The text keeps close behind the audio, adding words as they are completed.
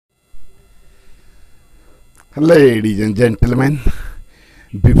Ladies and gentlemen,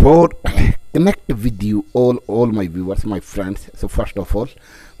 before I connect with you all my viewers, my friends, so first of all,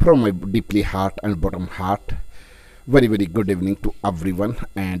 from my deeply heart and bottom heart, very good evening to everyone,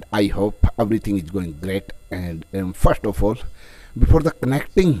 and I hope everything is going great. And first of all, before the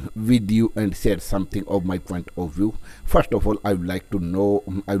connecting with you and share something of my point of view, first of all, I would like to know,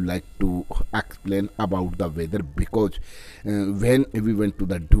 I would like to explain about the weather because when we went to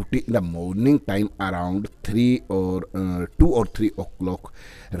the duty in the morning time around 3 or 2 or 3 o'clock,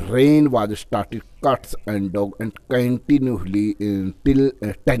 rain was started cuts and dog and continuously till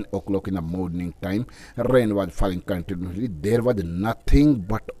 10 o'clock in the morning time. Rain was falling continuously. There was nothing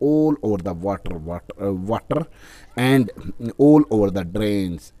but all over the water and all over the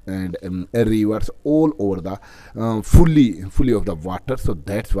drains and rivers, all over the fully of the water. So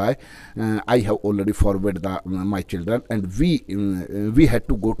that's why I have already forwarded my children, and we had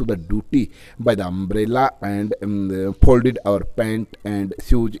to go to the duty by the umbrella and folded our pant and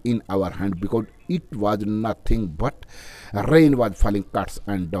shoes in our hand because it was nothing but rain was falling cats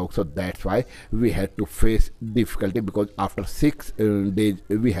and dogs. So that's why we had to face difficulty because after 6 days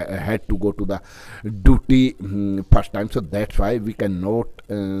we had to go to the duty first time. So that's why we cannot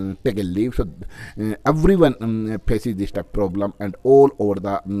take a leave. So everyone faces this type of problem, and all over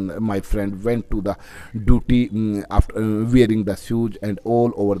the my friend went to the duty after wearing the shoes, and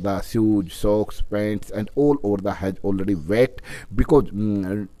all over the shoes, socks, pants, and all over the head already wet because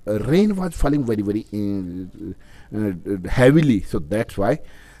rain was falling very heavily. So that's why.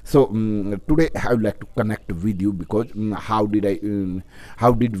 So today I would like to connect with you because how did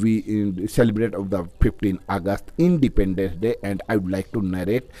we celebrate of the 15 August Independence Day, and I would like to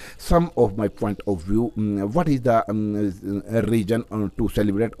narrate some of my point of view. What is the reason to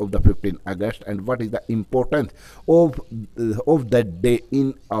celebrate of the 15 August, and what is the importance of that day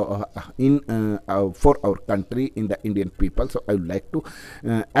for our country, in the Indian people. So I would like to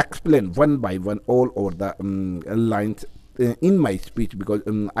explain one by one all over the lines in my speech because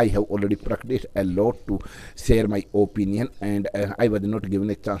I have already practiced a lot to share my opinion, and I was not given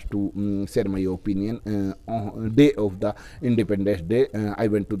a chance to share my opinion on day of the Independence Day. I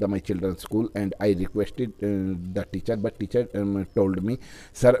went to my children's school and I requested the teacher, but teacher told me,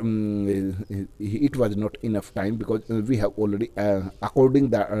 sir, it was not enough time because we have already according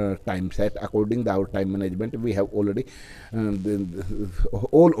the time set, according the our time management, we have already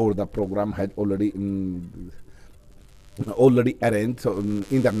all over the program had already arranged. So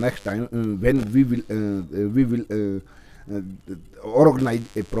in the next time when uh, organize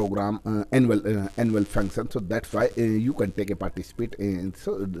a program, annual function. So that's why you can take a participate, and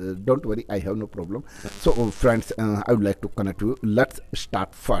so don't worry, I have no problem. So friends, I would like to connect you. Let's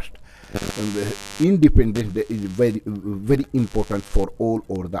start first. Independence Day is very important for all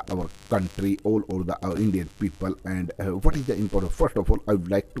over our country, all over our Indian people. And what is the important? First of all, I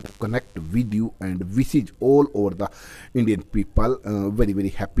would like to connect with you and visit all over the Indian people very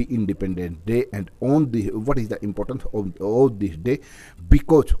happy Independence Day. And on the what is the importance of this day?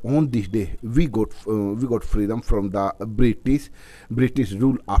 Because on this day we got freedom from the British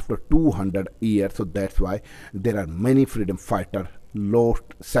rule after 200 years. So that's why there are many freedom fighters lost,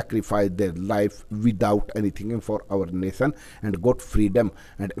 sacrificed their life without anything for our nation and got freedom.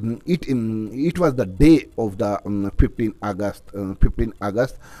 And it was the day of the 15 August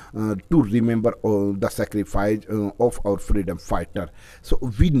to remember the sacrifice of our freedom fighter. So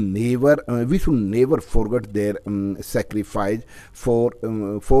we should never forget their sacrifice for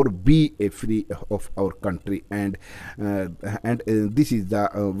be a free of our country. And this is the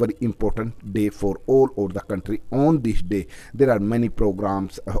very important day for all over the country. On this day there are many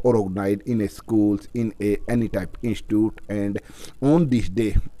programs organized in a schools, in any type institute. And on this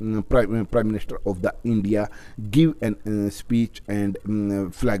day Prime Minister of the India give an speech and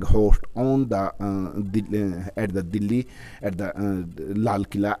flag host on the at the Delhi, at the Lal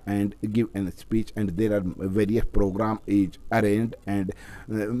Killa, and give a speech. And there are various program is arranged, and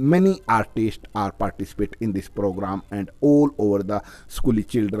many artists are participate in this program, and all over the school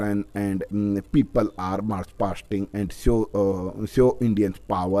children and people are march fasting and show Indians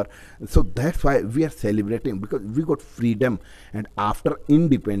power. So that's why we are celebrating, because we got freedom. And after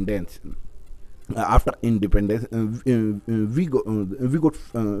independence we got independence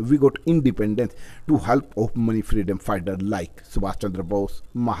to help of many freedom fighters like Subhash Chandra Bose,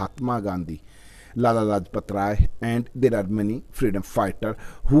 Mahatma Gandhi, Lala Lajpat Rai, and there are many freedom fighters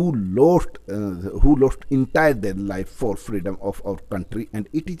who lost entire their life for freedom of our country. And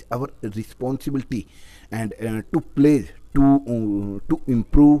it is our responsibility and to play to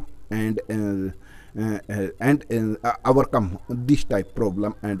improve and overcome this type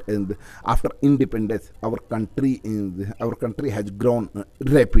problem. And after independence, our country has grown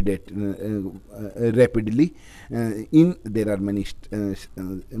rapidly. In there are many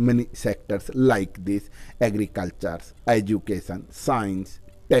sectors like this: agriculture, education, science,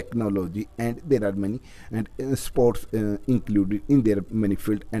 technology, and there are many, and sports included in their many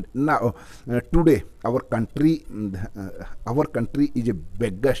field. And now today our country is the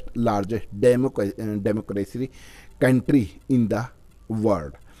biggest, largest democracy country in the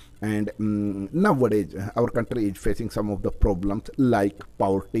world. And nowadays our country is facing some of the problems like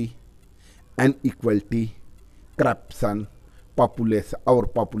poverty, inequality, corruption,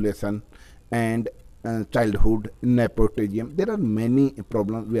 population, and childhood nepotism. There are many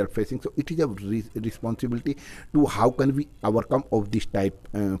problems we are facing, so it is a responsibility to how can we overcome of this type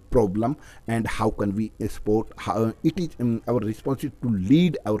problem, and how can we support. It is our responsibility to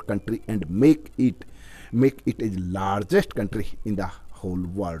lead our country and make it a largest country in the whole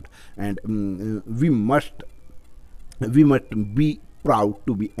world. And we must be proud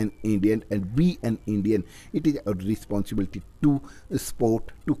to be an Indian, and be an Indian. It is a responsibility to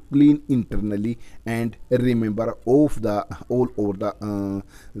sport, to clean internally, and remember of the all over the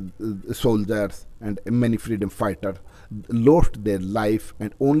soldiers and many freedom fighters lost their life,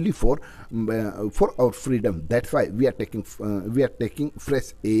 and only for our freedom. That's why we are taking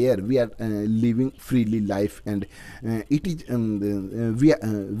fresh air, we are living freely life. And it is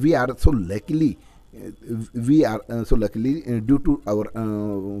we are so luckily, due to our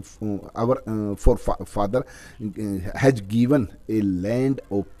forefather has given a land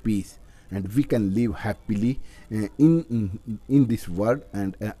of peace, and we can live happily in this world.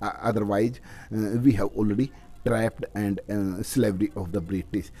 And otherwise we have already trapped and slavery of the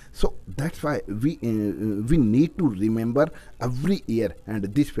British. So that's why we need to remember every year. And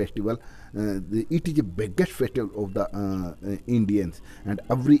this festival, it is the biggest festival of the Indians and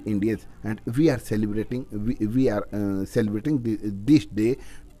every Indians, and we are celebrating. We are celebrating this day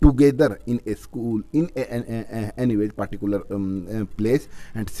together in a school, in any particular place,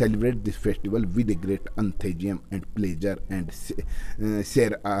 and celebrate this festival with a great enthusiasm and pleasure, and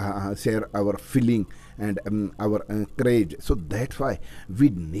share our feeling and our courage. So that's why we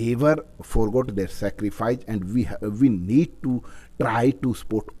never forgot their sacrifice, and we need to try to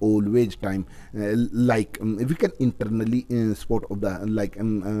support always time, like we can internally support of the like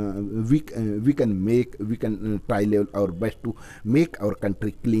we can try level our best to make our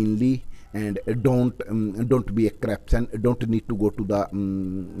country cleanly. And don't be a corruption, don't need to go to the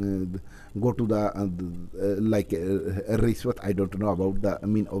like rishwat. I don't know about the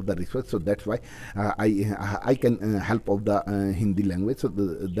mean of the rishwat, so that's why I can help of the Hindi language, so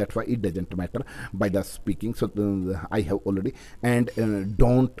that's why it doesn't matter by the speaking. So I have already. And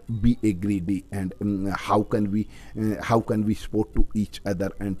don't be a greedy. And how can we support to each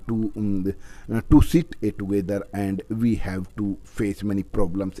other, and to sit together, and we have to face many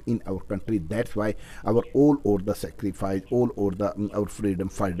problems in our country. That's why our all over the sacrifice, all over the our freedom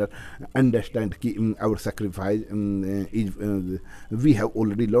fighter understand our sacrifice is we have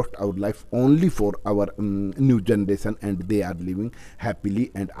already lost our life only for our new generation, and they are living happily.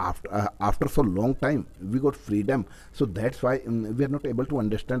 And after so long time we got freedom. So that's why we are not able to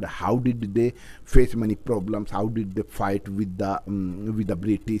understand how did they face many problems, how did they fight with the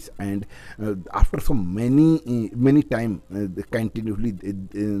British. And after so many time continuously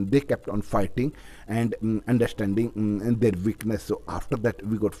they kept on fighting and understanding their weakness. So after that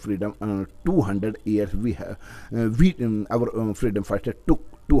we got freedom. 200 years we have our freedom fighter took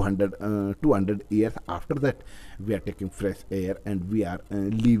 200 years. After that we are taking fresh air, and we are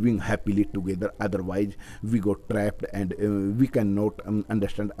living happily together. Otherwise we got trapped, and we cannot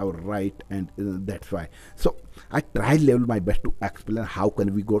understand our right. And that's why, so I try level my best to explain how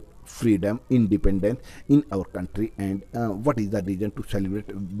can we got freedom, independence in our country, and what is the reason to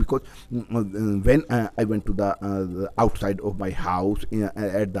celebrate. Because when I went to the outside of my house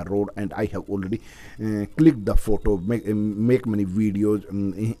at the road, and I have already clicked the photo, make many videos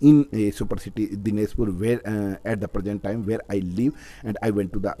in a super city Dineshpur, where at the present time where I live. And I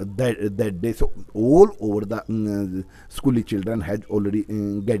went to that day. So all over the schooly children had already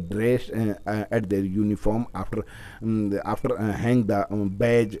get dressed at their uniform, after hang the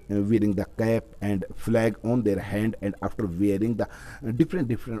badge, wearing the cap and flag on their hand, and after wearing the different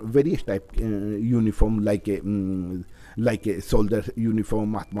various type uniform, like a soldier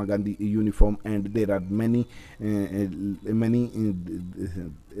uniform, Mahatma Gandhi uniform. And there are many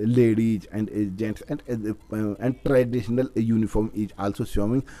ladies and gents, and traditional uniform is also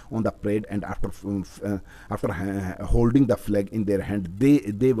showing on the parade. And after holding the flag in their hand,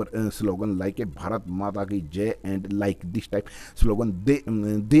 they were slogan like a Bharat Mata Ki Jai, and like this type slogan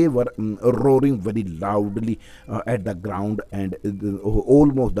they were roaring very loudly at the ground. And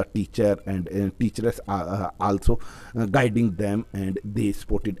almost the teacher and teachers are also guiding them, and they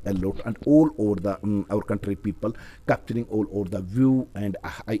spotted a lot and all over the our country people capturing all over the view. And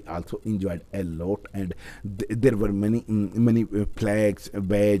I also enjoyed a lot. And there were many flags,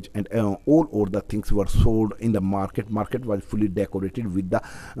 badge, and all over the things were sold in the market was fully decorated with the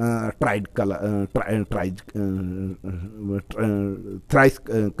tried color thrice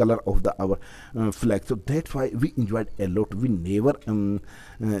color of the our flag. So that's why we enjoyed a lot. We never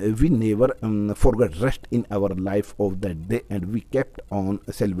forgot rest in our life of that day, and we kept on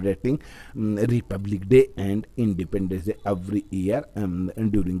celebrating Republic Day and Independence Day every year, and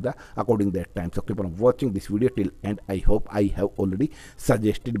during the according that time. So keep on watching this video till end. I hope I have already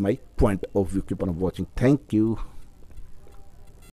suggested my point of view. Keep on watching. Thank you.